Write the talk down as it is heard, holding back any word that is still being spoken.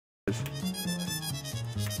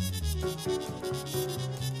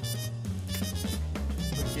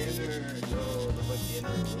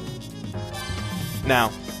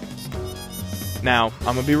Now,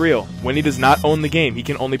 I'm gonna be real. Winnie does not own the game. He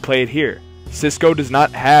can only play it here. Cisco does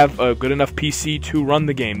not have a good enough PC to run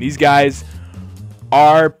the game. These guys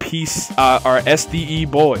are SDE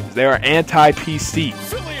boys. They are anti-PC.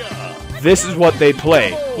 This is what they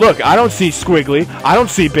play. Look, I don't see Squiggly. I don't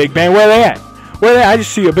see Big Bang. Where are they at? Where are they at? I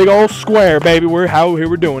just see a big old square, baby. Here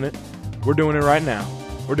we're doing it. We're doing it right now.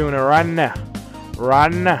 We're doing it right now.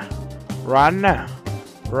 Right now. Right now.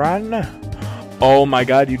 Right now. Oh my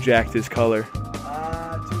God, you jacked his color.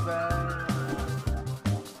 Too bad.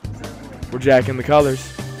 We're jacking the colors.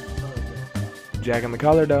 Jacking the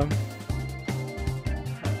color, though.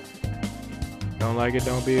 Don't like it,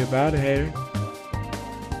 don't be about it, hater.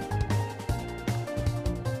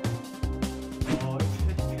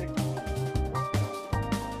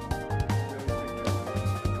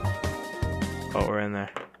 Oh, we're in there.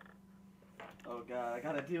 Oh God, I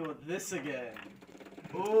gotta deal with this again.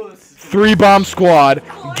 Ooh, this is 3-bomb squad,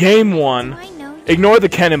 game 1. Ignore the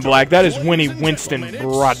Ken in black. That is Winnie Winston,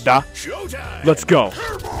 brada. Let's go.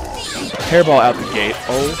 Hairball out the gate.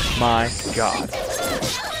 Oh my God.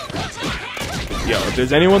 Yo, if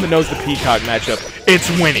there's anyone that knows the Peacock matchup, it's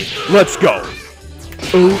Winnie. Let's go.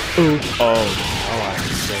 Ooh, ooh, oh. Oh, are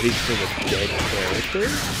you ready for the dead character?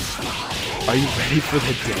 Are you ready for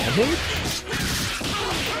the damage?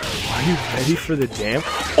 Are you ready for the damage?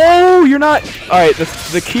 Oh, you're not. All right,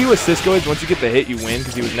 the key with Cisco is once you get the hit, you win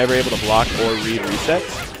because he was never able to block or read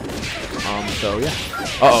resets. So yeah.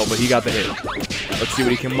 Uh-oh, but he got the hit. Let's see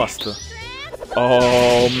what he can muster.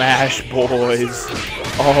 Oh, mash, boys.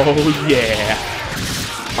 Oh, yeah.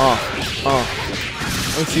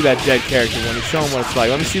 Let me see that dead character when you show him what it's like.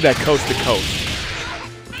 Let me see that coast to coast.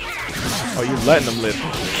 Oh, you're letting them live.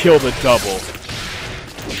 Kill the double.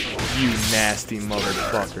 You nasty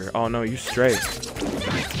motherfucker. Oh, no, you straight.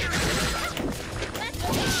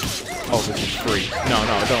 Oh, this is free. No, it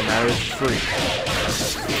don't matter. It's free.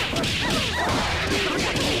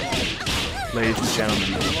 Ladies and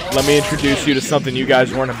gentlemen, let me introduce you to something you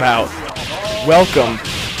guys weren't about. Welcome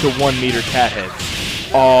to 1 meter cat heads.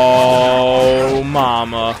 Oh,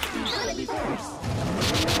 mama.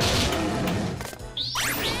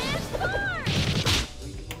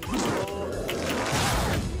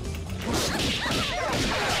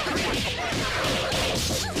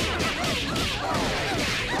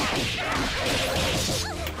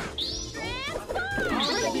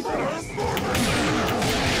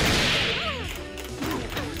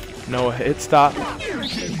 No hit stop.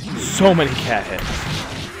 So many cat heads.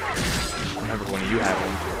 Remember when you have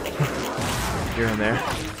them. Here and there.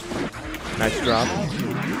 Nice drop.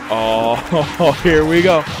 Oh, here we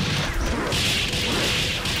go.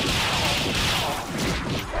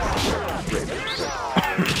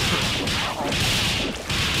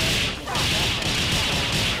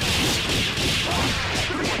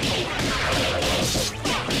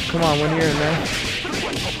 Come on, Winnie, you're in there.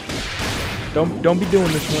 Don't be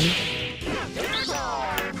doing this, Winnie.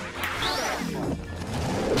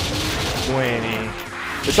 Winnie.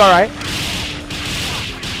 It's alright.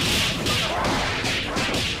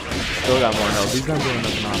 Still got more health. He's not doing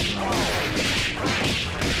nothing awesome.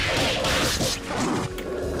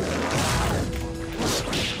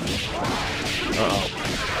 Uh-oh.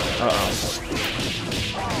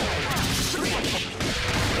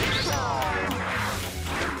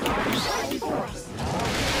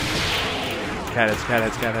 Cat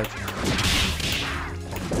heads.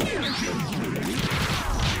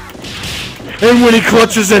 And when he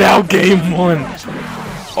clutches it out, game 1.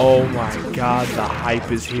 Oh my God, the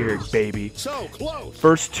hype is here, baby.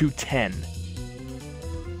 First to 10.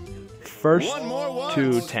 First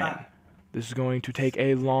to 10. This is going to take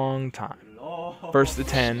a long time. First to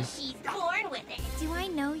 10. Do I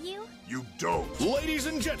know you? You don't. Ladies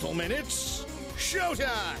and gentlemen, it's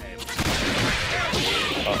showtime.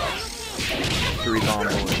 3-bomb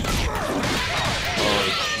boys. Oh,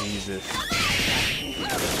 Jesus.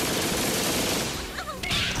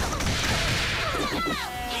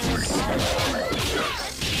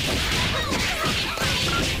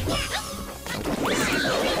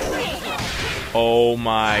 Oh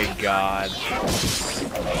my God.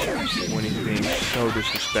 When he's being so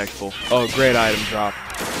disrespectful. Oh, great item drop.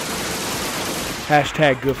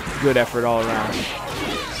 Hashtag good effort all around.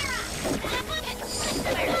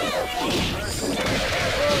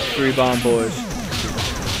 3-bomb boys.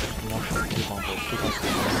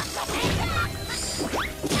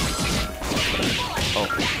 Oh,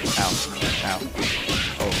 ow.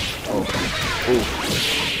 Oh.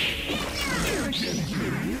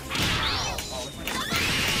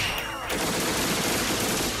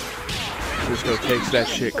 Cisco takes that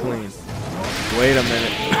shit clean. Wait a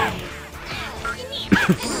minute.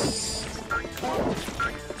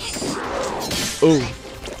 Ooh.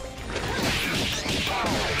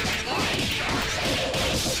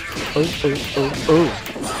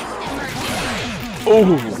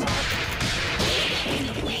 Ooh.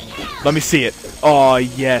 Let me see it. Oh,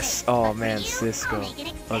 yes. Oh, man, Cisco.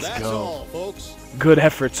 Let's go. Good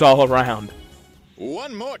efforts all around.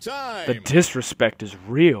 One more time. The disrespect is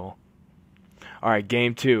real. All right,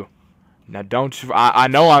 game 2. Now, don't you... I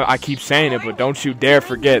know I keep saying it, but don't you dare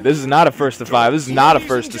forget. This is not a first to 5. This is not a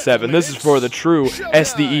first to 7. This is for the true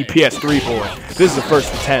SDE PS3 boy. This is a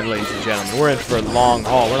first to 10, ladies and gentlemen. We're in for a long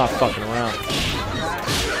haul. We're not fucking around.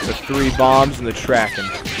 The 3 bombs and the tracking.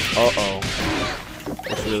 Uh-oh.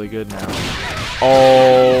 That's really good now.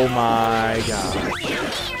 Oh, my God.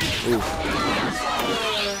 Ooh.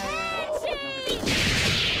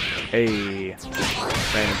 Hey.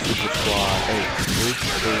 Random Super Squad. Hey.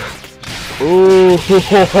 Ooh.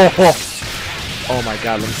 Oh my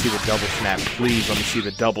God, let me see the double snap, please. Let me see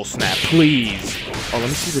the double snap, please. Oh, let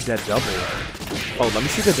me see the dead double. Oh, let me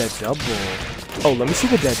see the dead double. Oh, let me see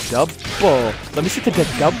the dead double. Let me see the dead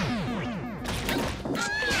double.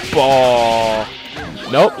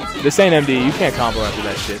 Nope, this ain't MD. You can't combo after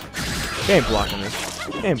that shit. He ain't blocking this.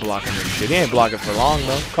 He ain't blocking this shit. He ain't blocking for long,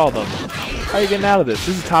 though. Call double. How you getting out of this?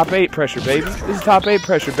 This is top 8 pressure, baby. This is top 8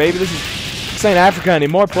 pressure, baby. This ain't Africa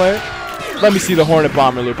anymore, player. Let me see the Hornet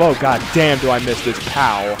Bomber loop. Oh, god damn, do I miss this.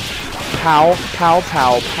 Pow. Pow, pow,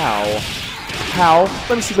 pow, pow. Pow.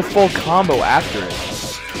 Let me see the full combo after it.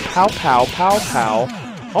 Pow, pow, pow, pow.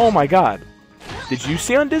 Oh my god. Did you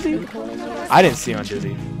see on Dizzy? I didn't see on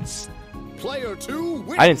Dizzy. Player 2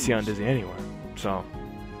 wins. I didn't see on Dizzy anywhere. So,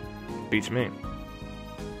 beats me.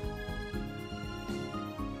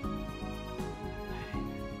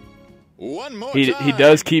 One more He time.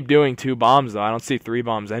 does keep doing 2 bombs, though. I don't see 3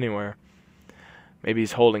 bombs anywhere. Maybe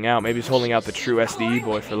he's holding out. Maybe he's holding out the true SDE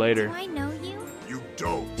boy for later. Do I know you? You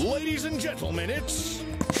don't. Ladies and gentlemen, it's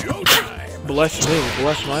showtime. Bless me.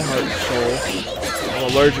 Bless my heart and soul. I'm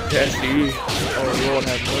allergic to SDE. Oh, Lord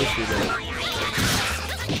have mercy, though.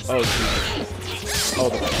 Oh, Jesus. Oh,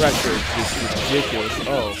 the pressure is just ridiculous.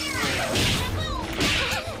 Oh.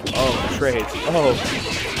 Oh, the trades. Oh.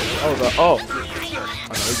 Oh, the... Oh. Oh,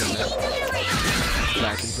 no, he's in that.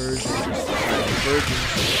 Back inversion. Back inversion.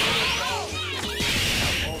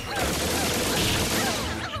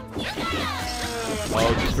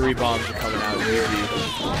 Oh, the 3 bombs are coming out easy.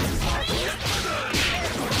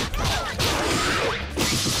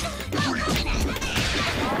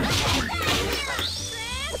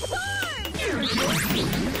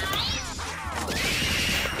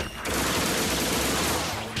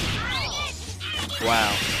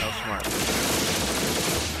 Wow, that was smart.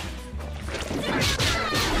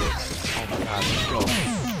 Oh my god, let's go.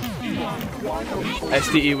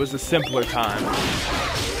 SDE was a simpler time.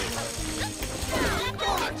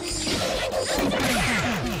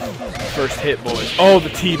 First hit, boys. Oh, the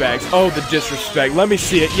teabags. Oh, the disrespect. Let me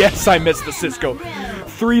see it. Yes, I missed the Cisco.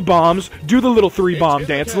 3 bombs. Do the little 3 bomb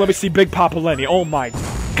dance. And let me see Big Papa Lenny. Oh my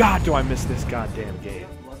god, do I miss this goddamn game.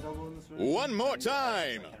 One more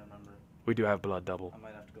time. We do have blood double. I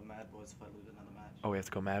might have to go Mad Boys if I lose another match. Oh, we have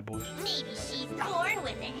to go Mad Boys. Maybe she's born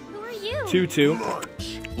with it. Who are you? 2-2.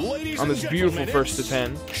 Ladies On and this beautiful gentlemen, first to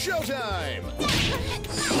 10. Showtime.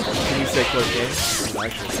 Can you say close game?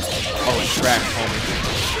 Oh, it's track, homie.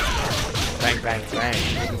 Bang, bang, bang.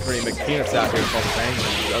 Looking pretty McPeanuts out here called bang.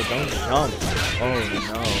 Oh, don't jump. Oh,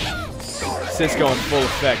 no. Cisco in full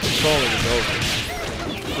effect. Controlling is over.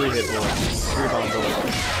 3 hit boys. 3 bomb boys.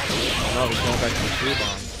 Oh, no, he's going back to the 3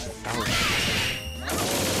 bombs. That was...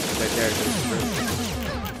 That character is brilliant.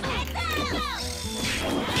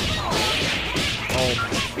 Oh,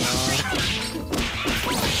 my god.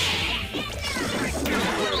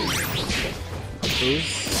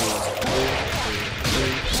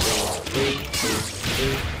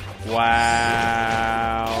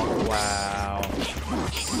 Wow. Wow.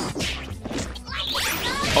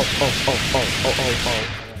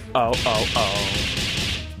 Oh.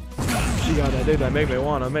 She got that, that make me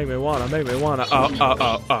wanna.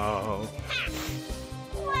 Oh.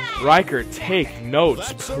 Riker, take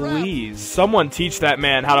notes, please. Someone teach that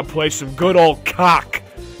man how to play some good old cock.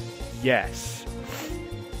 Yes.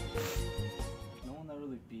 No one that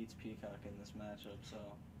really beats Peacock in this matchup, so...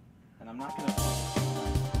 And I'm not gonna...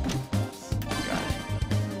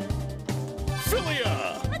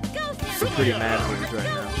 Philia. Let's go, We're pretty mad boys right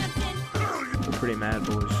now. We're pretty mad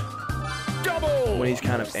boys. Double. When he's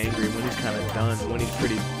kind of angry, when he's kind of done, when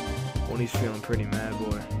he's feeling pretty mad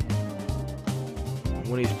boy.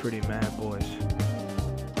 When he's pretty mad boys.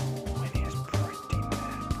 When he is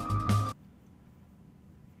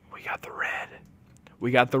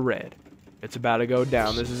We got the red. It's about to go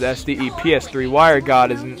down. This is SDE PS3. Wire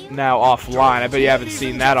God is now offline. I bet you haven't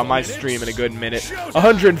seen that on my stream in a good minute.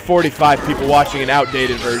 145 people watching an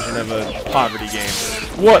outdated version of a poverty game.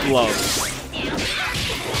 What love?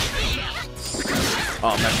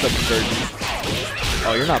 Oh, messed up conversions.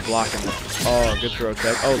 Oh, you're not blocking this. Oh, good throw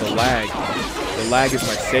tech. Oh, the lag. The lag is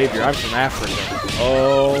my savior. I'm from Africa.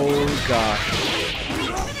 Oh, gosh.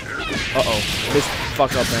 Uh-oh. This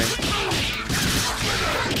fuck up, man.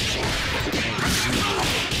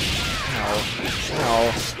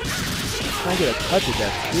 Ow. Can I get a touch of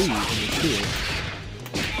that, please? Let me see it.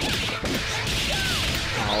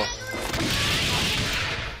 Ow.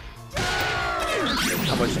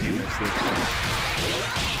 How much do you miss this?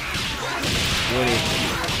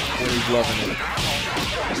 Winnie's loving it.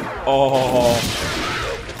 Oh.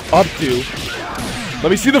 Up to. Let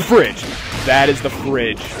me see the fridge. That is the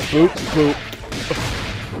fridge. Boop, boop.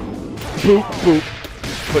 Boop, boop.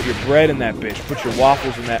 Put your bread in that bitch. Put your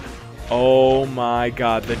waffles in that. Oh my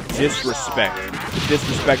god, the disrespect. The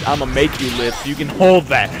disrespect. I'ma make you live so you can hold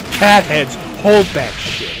that. Cat heads, hold that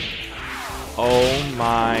shit. Oh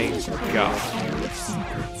my god.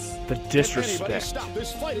 The disrespect.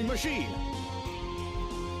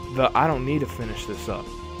 I don't need to finish this up.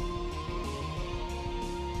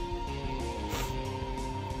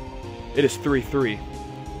 It is 3-3.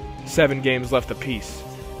 7 games left apiece.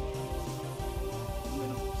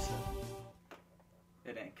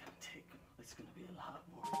 It ain't gonna take. It's gonna be a lot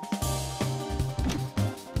more.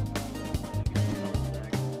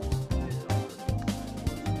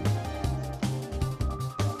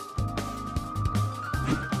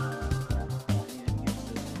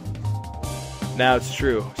 Now it's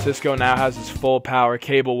true. Cisco now has his full power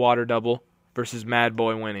cable water double versus Mad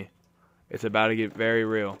Boy Winnie. It's about to get very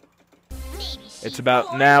real. It's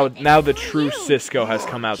about now the true Cisco has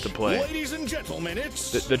come out to play. Ladies and gentlemen,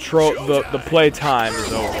 it's the play time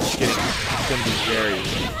is over. It's gonna be very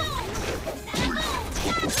real.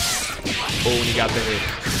 Oh, when he got the hit.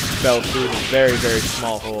 Fell through the very, very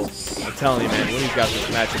small hole. I'm telling you, man, when he's got this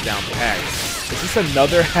matchup down packed. Is this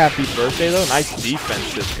another happy birthday, though? Nice defense,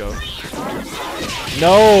 Cisco.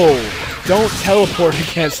 No! Don't teleport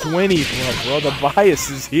against Winnie, bro. The bias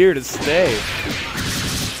is here to stay.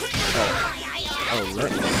 Oh,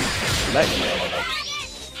 let me.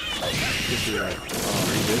 Just do that.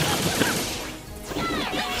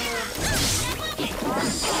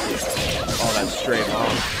 Oh, that's straight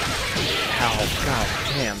on. Ow, god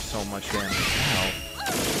damn, so much damage. Ow.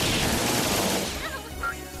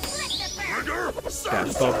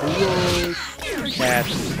 Cats off the road.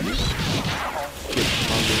 Cats.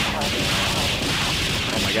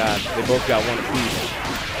 Oh my god, they both got one apiece.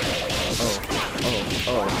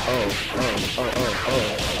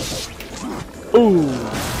 Ooh!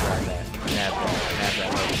 Nab that.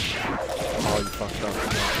 Oh, you fucked up.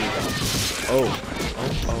 Oh,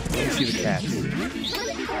 let me see the cat.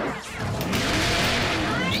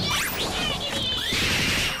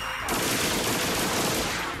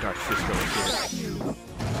 Dark Cisco is here.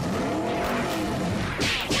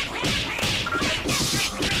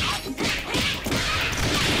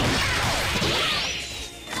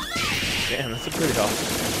 Damn, that's a pretty awesome.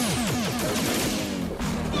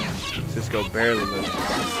 Cisco barely lives.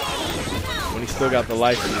 When he's still got the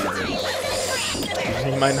life in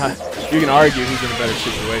him. He might not. You can argue he's in a better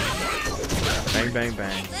situation. Bang, bang,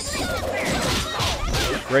 bang.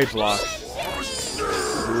 Great block.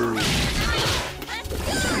 Ooh.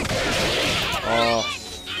 Oh.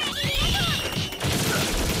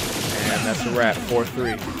 And that's a wrap.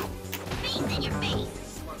 4-3.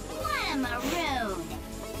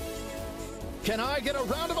 Can I get a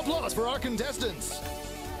round of applause for our contestants?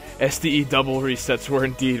 SDE double resets were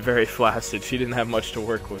indeed very flaccid. She didn't have much to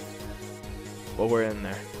work with. Well, we're in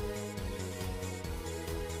there.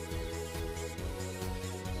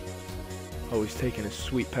 Oh, he's taking his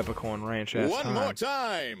sweet peppercorn ranch ass time. One more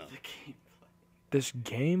time. This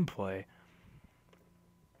gameplay.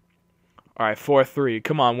 All right, 4-3.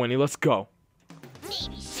 Come on, Winnie, let's go.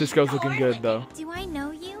 Cisco's looking good though. Do I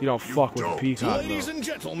know you? You don't fuck with the peacock Ladies though. and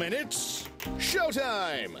gentlemen, it's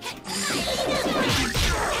showtime.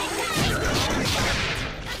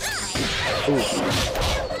 Ooh.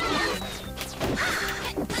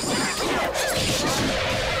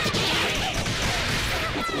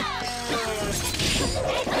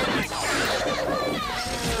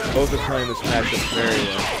 Both are playing this matchup very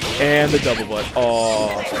well. And the double butt.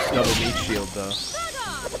 Oh, double meat shield though.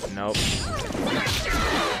 Nope.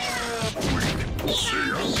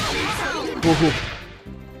 Ooh.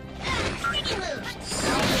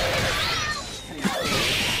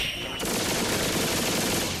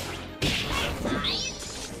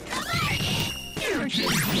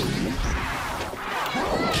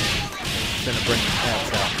 gonna bring the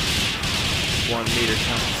cats out. 1 meter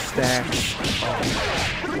count stacks.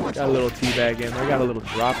 Oh, got a little teabag in there. Got a little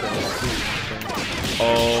drop in there too.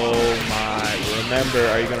 Oh my! Remember,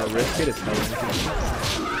 are you gonna risk it? It's no easy.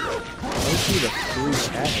 Let's see the 3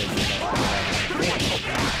 cat heads.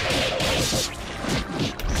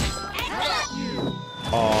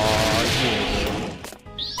 Oh yeah.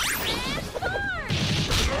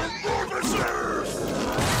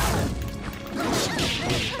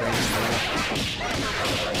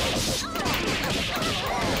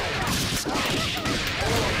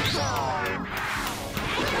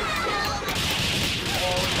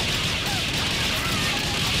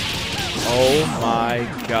 Oh my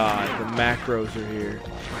god, the macros are here.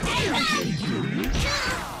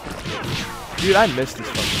 Dude, I missed this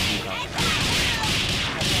fucking peacock.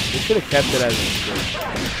 They should have kept it as a mistake.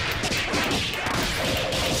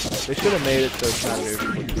 They should have made it so it's not new.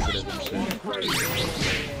 Keep it as a mistake.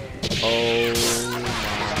 Oh my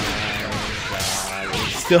god.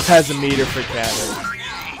 It still has a meter for cat.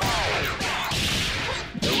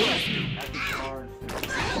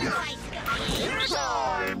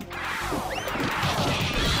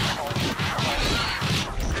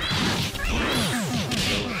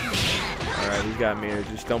 Alright, he's got meter.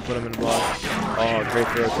 Just don't put him in the block. Oh, great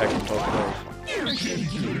throw tech from both players.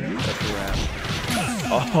 That's a wrap.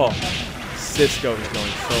 Oh, Cisco is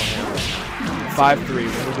going so hammered. 5-3.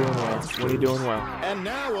 Winnie doing well. Winnie doing well. And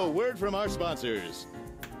now a word from our sponsors.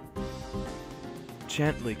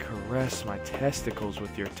 Gently caress my testicles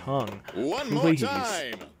with your tongue. One more Please.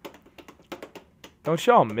 time. Don't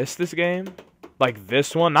y'all miss this game? Like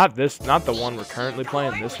this one? Not this. Not the one we're currently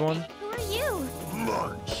playing. This one?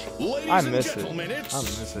 Who are you? I miss it. I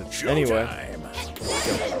miss it. Anyway.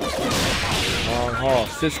 Long haul.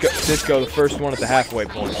 Cisco, the first one at the halfway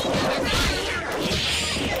point.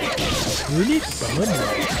 Really fun.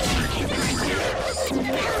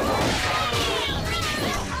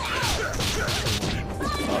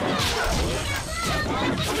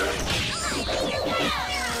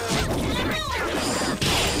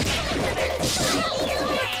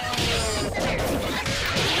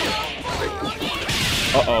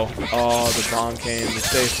 Uh-oh. Oh, the bomb came to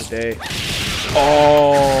save the day.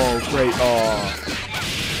 Oh, great. Oh.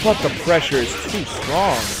 But the pressure is too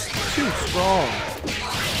strong. Too strong.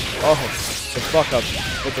 Oh, the fuck up.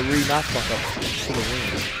 But the not fuck up to the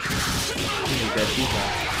win. He's a dead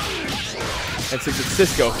peacock. And since it's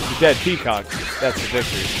Cisco, the dead peacock, that's the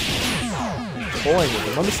victory. Boy,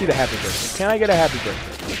 let me see the happy birthday. Can I get a happy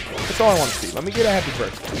birthday? That's all I want to see. Let me get a happy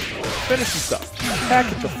birthday. Finish the stuff.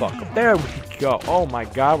 Pack it the fuck up. There we go. Oh my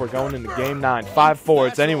god, we're going into game 9. 5-4.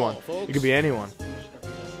 It's anyone. It could be anyone.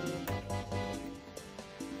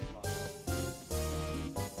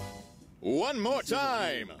 One more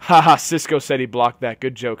time. Haha, Cisco said he blocked that.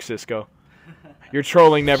 Good joke, Cisco. Your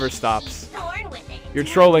trolling never stops. Your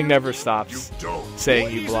trolling never stops.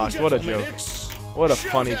 Saying you blocked. What a joke. What a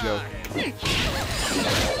funny joke.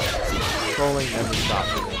 Trolling never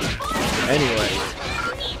stops. Anyway.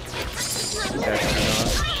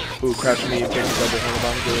 Ooh, crash me, pick a double hand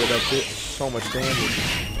bomb, get rid of that shit. So much damage.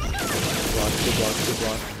 Block, good block, good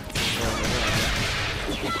block.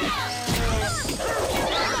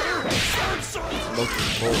 Looking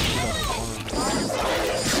bold.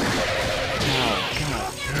 Oh,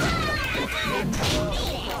 god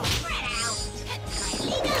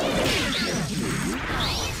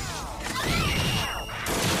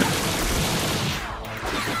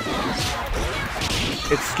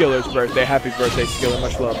It's Skiller's birthday. Happy birthday, Skiller.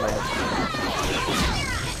 Much love, man.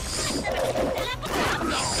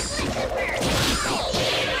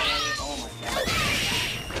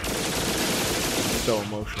 So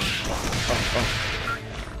emotional. Oh.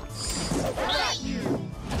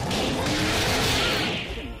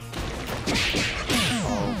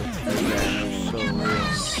 Oh, the damage is so real.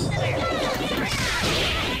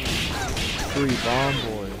 3 bomb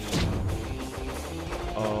boys.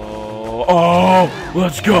 Oh,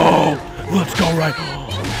 let's go! Let's go right.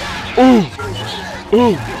 Ooh!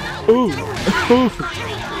 Ooh! Ooh! Ooh!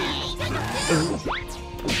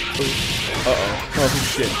 Uh-oh. Oh,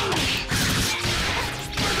 shit.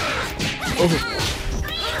 Oh.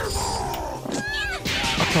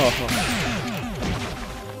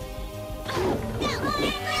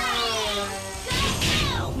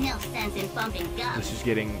 No sense in bumping gum. This is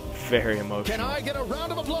getting very emotional. Can I get a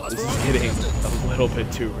round of applause? This is getting a little bit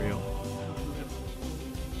too real.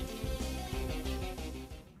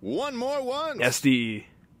 One more one. SDE.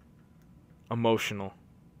 Emotional.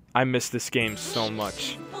 I miss this game so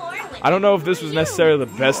much. I don't know if this was necessarily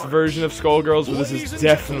the best version of Skullgirls, but this is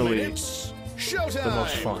definitely the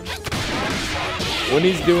most fun. When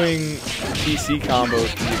he's doing PC combos,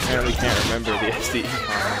 he apparently can't remember the SDE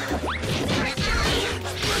combo.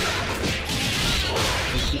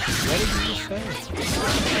 What did you say?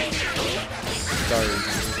 Sorry.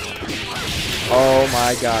 Oh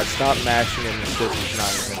my god, stop mashing and assist is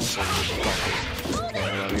not invincible.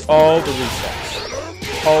 All the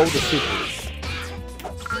resets. All the supers.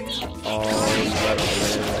 All the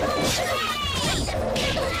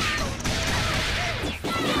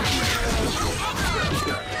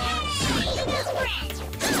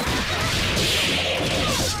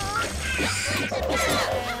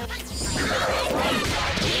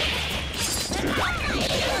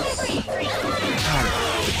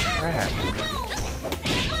crap.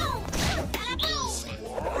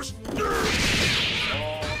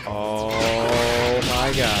 Oh my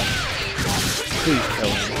god. Please kill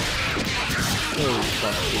him. Oh,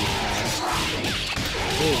 fuck, please.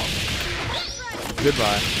 Oh.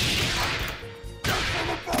 Goodbye.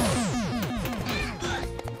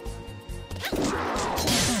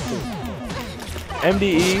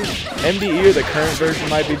 MDE or the current version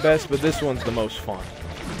might be best, but this one's the most fun.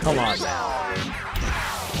 Come on now.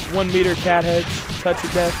 1 meter cat heads, touch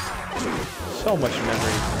of death. So much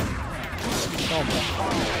memory. So much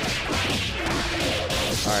fun.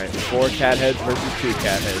 Alright, 4 cat heads versus 2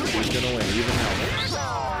 cat heads. Who's gonna win? Even helmet.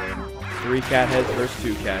 3 cat heads versus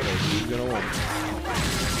 2 cat heads. Who's gonna win?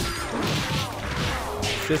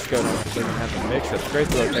 Cisco doesn't have a mix up. Great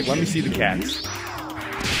throw tech. Let me see the cats.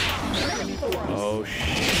 Oh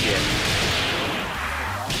shit.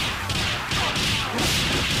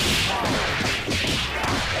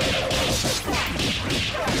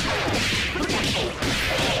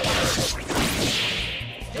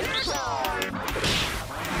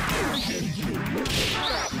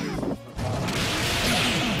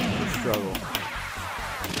 Struggle.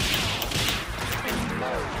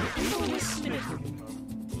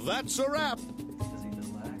 That's a wrap.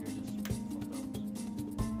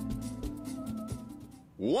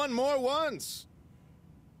 One more once.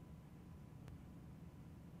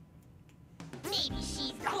 Maybe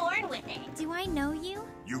she's born with it. Do I know you?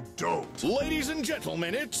 You don't. Ladies and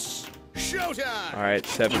gentlemen, it's showtime. Alright,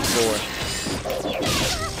 7-4.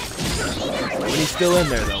 When he's still in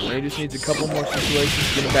there though, when he just needs a couple more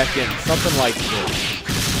situations, get him back in. Something like this.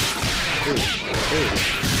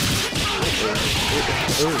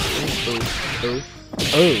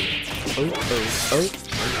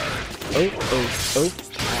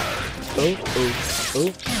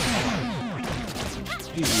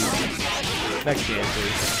 Next game,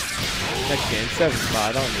 please. Next game, 7-5.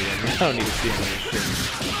 I don't need him. I don't need to see him in this shit.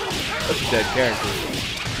 That's a dead character.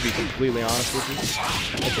 To be completely honest with you,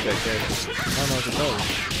 that's a dead character. I don't know if it does.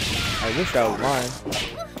 I wish I was lying.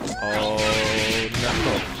 Oh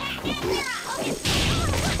no.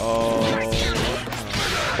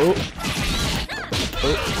 Oh.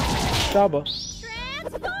 Oh. Shaba.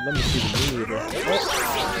 Let me see the meter. Oh.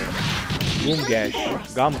 Boom gash.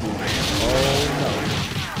 Gambu. Oh no.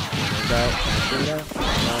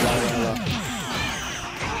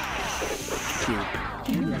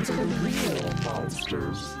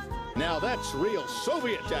 Now that's real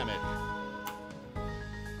Soviet damage.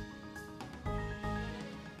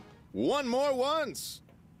 One more once.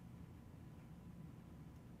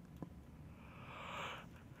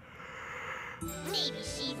 Maybe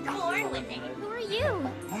she's born with it. Who are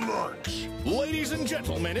you? Lunch. Ladies and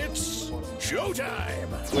gentlemen, it's showtime.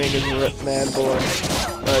 Wing is a mad boy.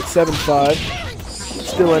 Alright, 7-5.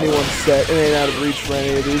 Still anyone's set. It ain't out of reach for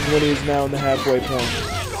any of these. Winnie is now in the halfway point.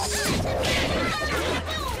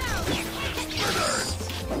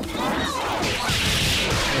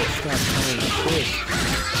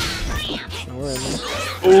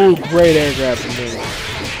 Oh, great air grab from me.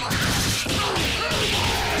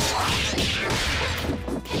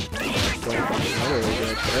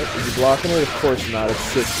 Is he blocking it? Of course not. It's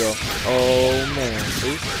Cisco. Oh man. This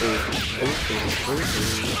is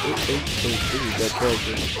dead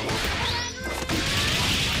character.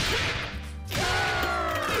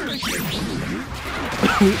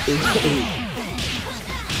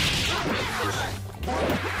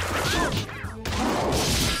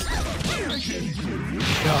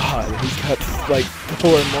 God, he's got like 4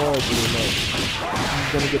 more of them. He's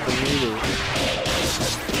gonna get the meter.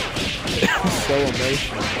 So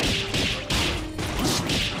emotional.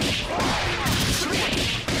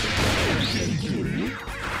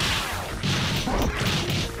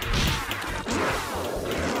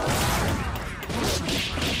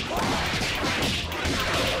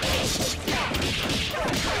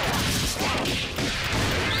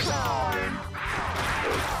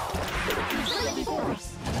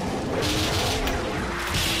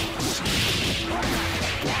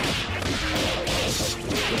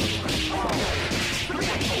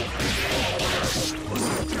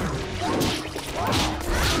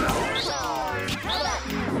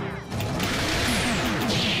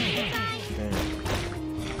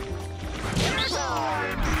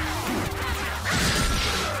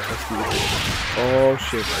 Oh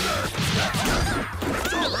shit.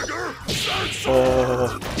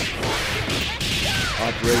 Oh.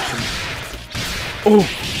 Operation. Oh.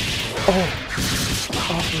 Oh.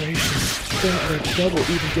 Operation. Don't let Double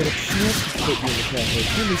even get a chance to put you in the category.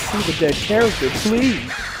 Let me see the dead character,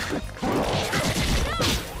 please.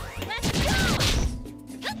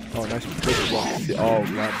 Oh, nice big block. Oh, god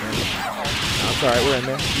damn it. That's alright, we're in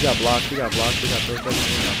there. We got blocks, we got blocks, we got third seconds,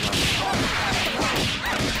 we got blocks.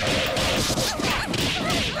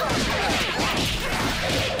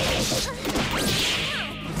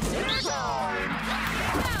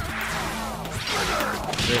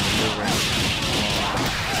 There's a move around.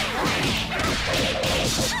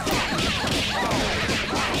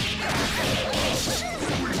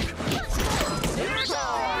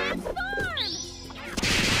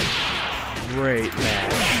 Great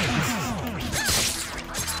match.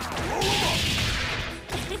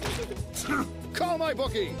 Call my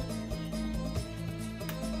bookie.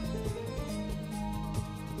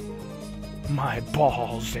 My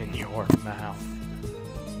balls in your mouth.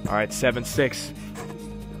 Alright, 7-6.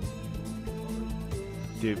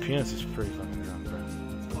 Dude, Penis is pretty fucking drunk, bro.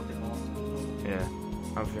 Yeah,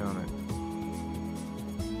 I'm feeling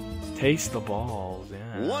it. Taste the balls,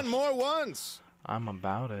 yeah. One more once. I'm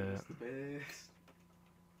about it.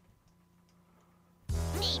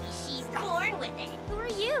 Maybe she's corn with it. Who are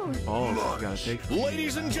you? Balls, you gotta take from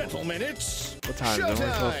Ladies and gentlemen, it's what time is it?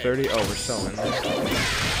 Only 12:30? Oh, we're selling. That's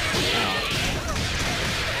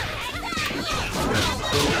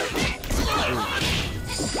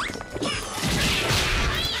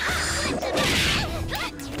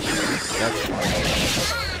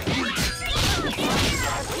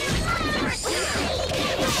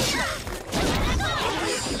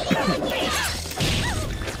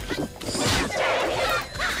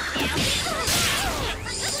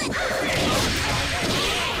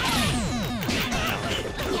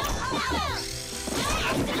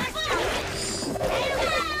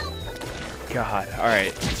God,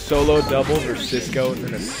 alright. Solo double versus Cisco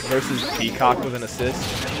versus Peacock with an assist.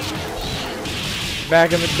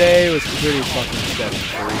 Back in the day, it was pretty fucking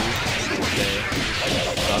 7-3.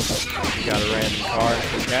 You got a random card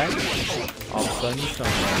for cash. All of a sudden, you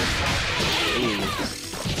somewhere. Ooh.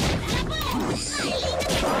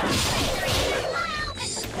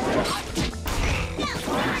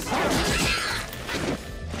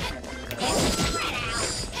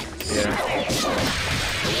 Yeah.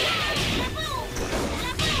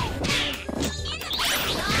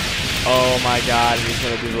 Oh my god, he's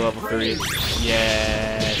gonna do the level 3.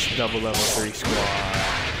 Yes, double level 3 squad.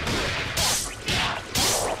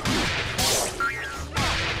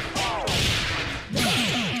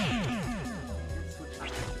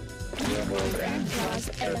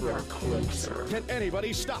 Can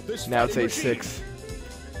anybody stop this? Now it's 8-6.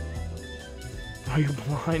 Are you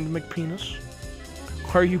blind, McPenis?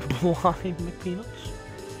 Are you blind, McPenis?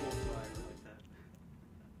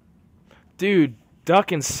 Dude,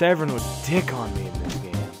 Duck and Severin would dick on me in this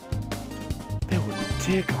game. They would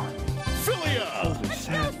dick on me. Holy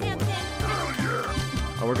sad boys.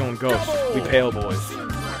 Oh, we're going ghost. We pale boys.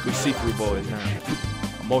 We see-through boys now.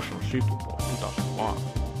 Emotional see-through boys. 2001.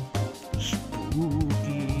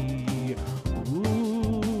 Spooky.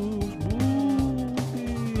 Ooh,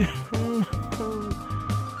 spooky.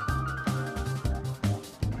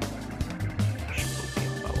 Spooky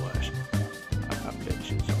boys. I got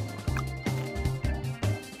bitches.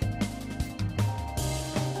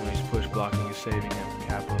 When he's push blocking, he's saving him.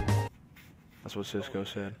 Kappa. That's what Cisco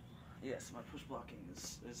said. Yes, my push blocking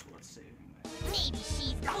is what's saving me. Maybe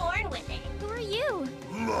she's corn with it. Who are you?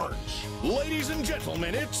 Lunch. Ladies and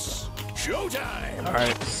gentlemen, it's showtime.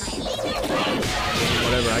 Alright.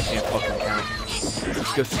 Whatever, I can't fucking count.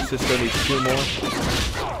 Cisco needs 2 more.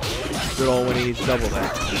 Good old Winnie needs double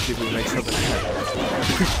that. Let's see if we can make something happen.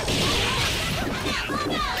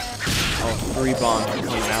 Oh, 3 bombs are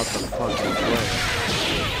coming out the fucking way.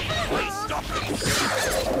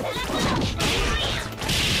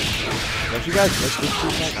 Don't you guys miss this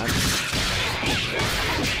 2-pack?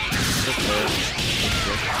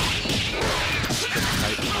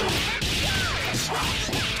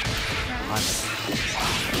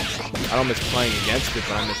 I don't miss playing against it,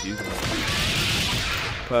 but I miss using it.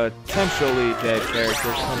 Potentially dead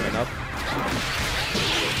character coming up.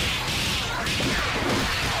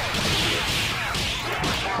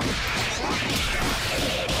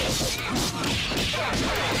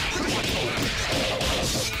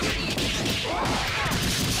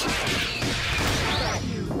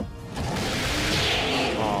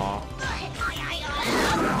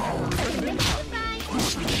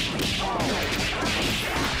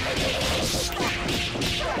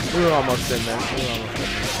 We were almost in there.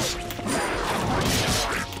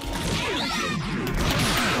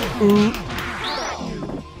 Ooh.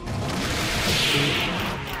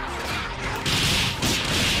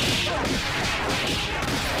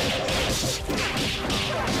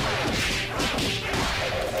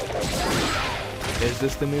 Is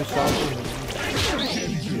this the new song?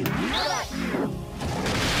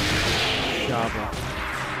 Shaba.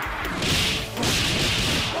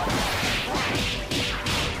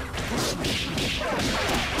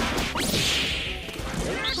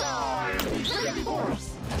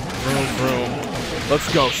 Vroom, vroom.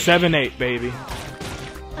 Let's go. 7-8, baby.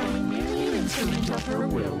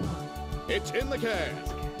 It's in the can.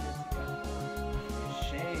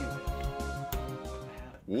 Shame.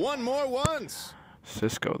 One more once.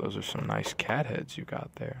 Cisco, those are some nice cat heads you got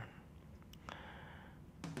there.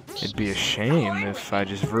 It'd be a shame if I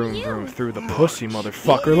just vroom vroom through the pussy,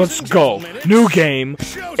 motherfucker. Let's go. New game.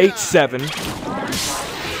 8-7.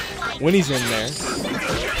 Winnie's in there.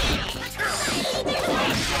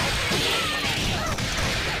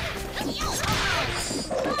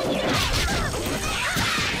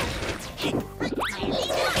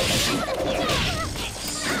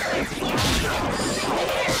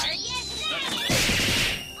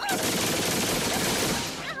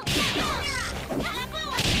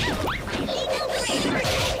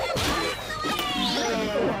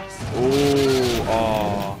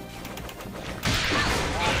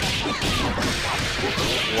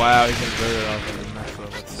 Wow, he can convert it off of the next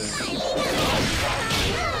level. Let's see.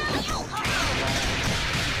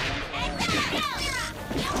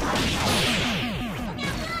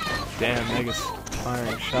 Damn, Mega's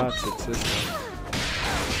firing shots at Cisco.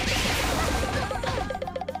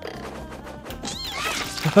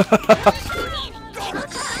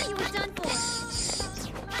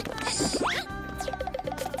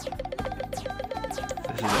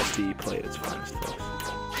 This is SDE play at its finest, folks.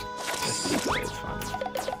 SDE play at its finest.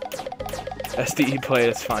 SDE play at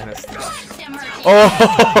its finest. Oh!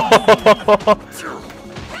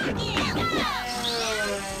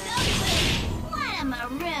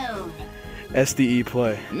 SDE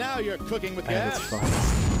play. Now you're cooking with at its gas.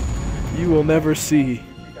 finest. You will never see.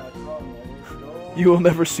 You will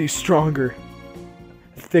never see stronger,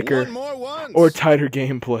 thicker, One more once. or tighter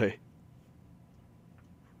gameplay.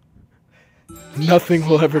 Nothing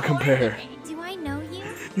will ever compare. Do I know you?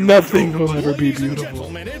 Nothing will ever be Ladies and beautiful.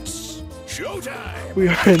 gentlemen, it's showtime. We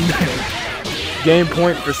are in there. Game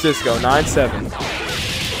point for Cisco, 9-7.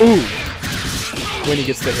 Ooh. Winnie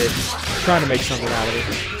gets the hit. Trying to make something out of it.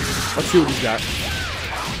 Let's see what he's got.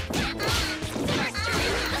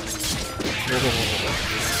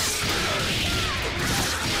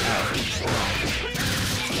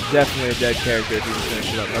 Definitely a dead character if he can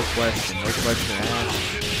finish it up. No question. No question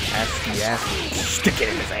asked. Ask the ass. Stick it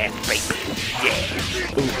in his ass, baby.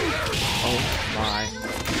 Yeah. Ooh. Oh my.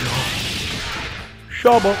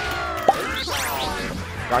 Shaba.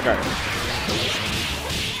 I got it.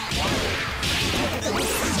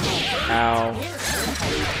 Ow.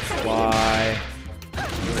 Why?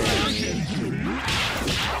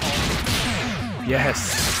 Yes.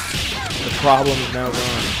 The problem is now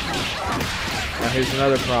gone. Now here's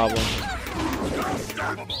another problem.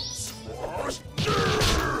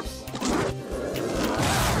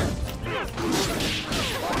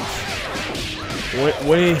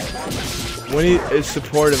 Winnie is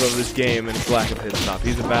supportive of this game and its lack of hit stop.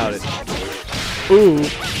 He's about it. Ooh.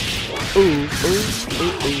 Ooh, ooh, ooh,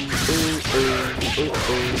 ooh, ooh, ooh,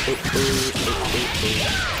 ooh,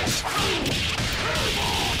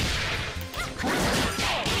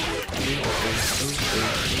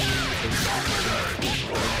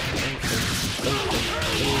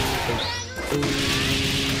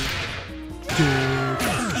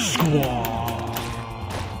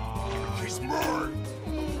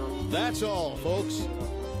 That's all, folks.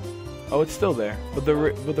 Oh, it's still there, but the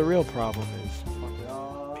real problem is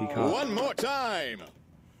Peacock. One more time.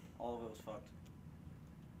 All of it was fucked.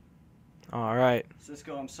 All right.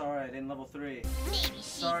 Cisco, I'm sorry I didn't level 3. Maybe she's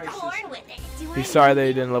Sorry, corn Cisco. with it. Do He's I sorry know that he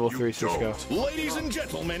you? didn't level 3, Cisco. Ladies and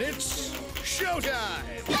gentlemen, it's showtime.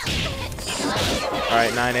 All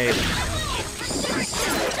right, 9-8.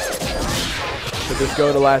 Could this go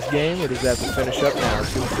to the last game, or does that have to finish up now? Let's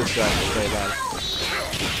see what Cisco has to say about it.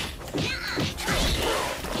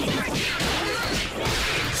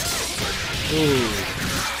 Ooh.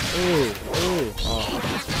 Ooh. Ooh. Oh.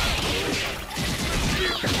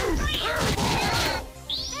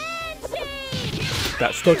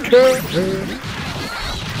 That's the kill.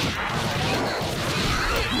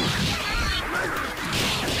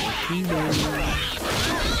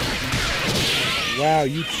 Wow,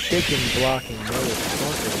 you chicken blocking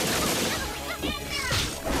motherfucker.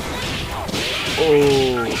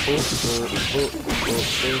 Oh.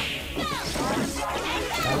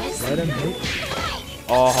 Let him hit.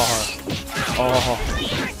 Oh.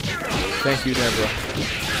 Thank you, Deborah.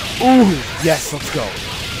 Ooh, yes, let's go.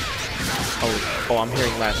 Oh, I'm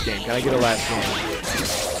hearing last game. Can I get a last game?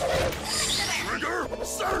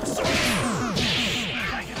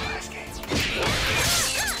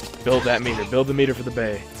 Build that meter. Build the meter for the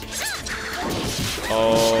bay.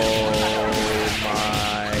 Oh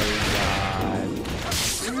my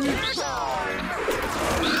god.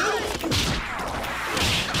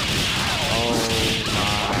 Oh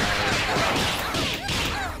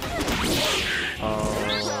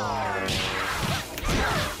my god.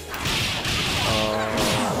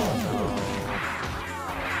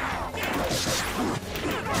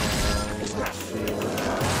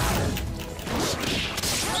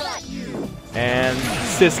 And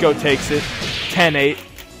Cisco takes it, 10-8.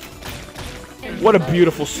 What a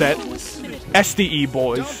beautiful set. SDE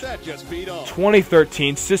boys.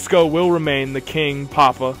 2013, Cisco will remain the King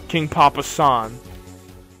Papa San.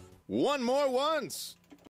 One more once.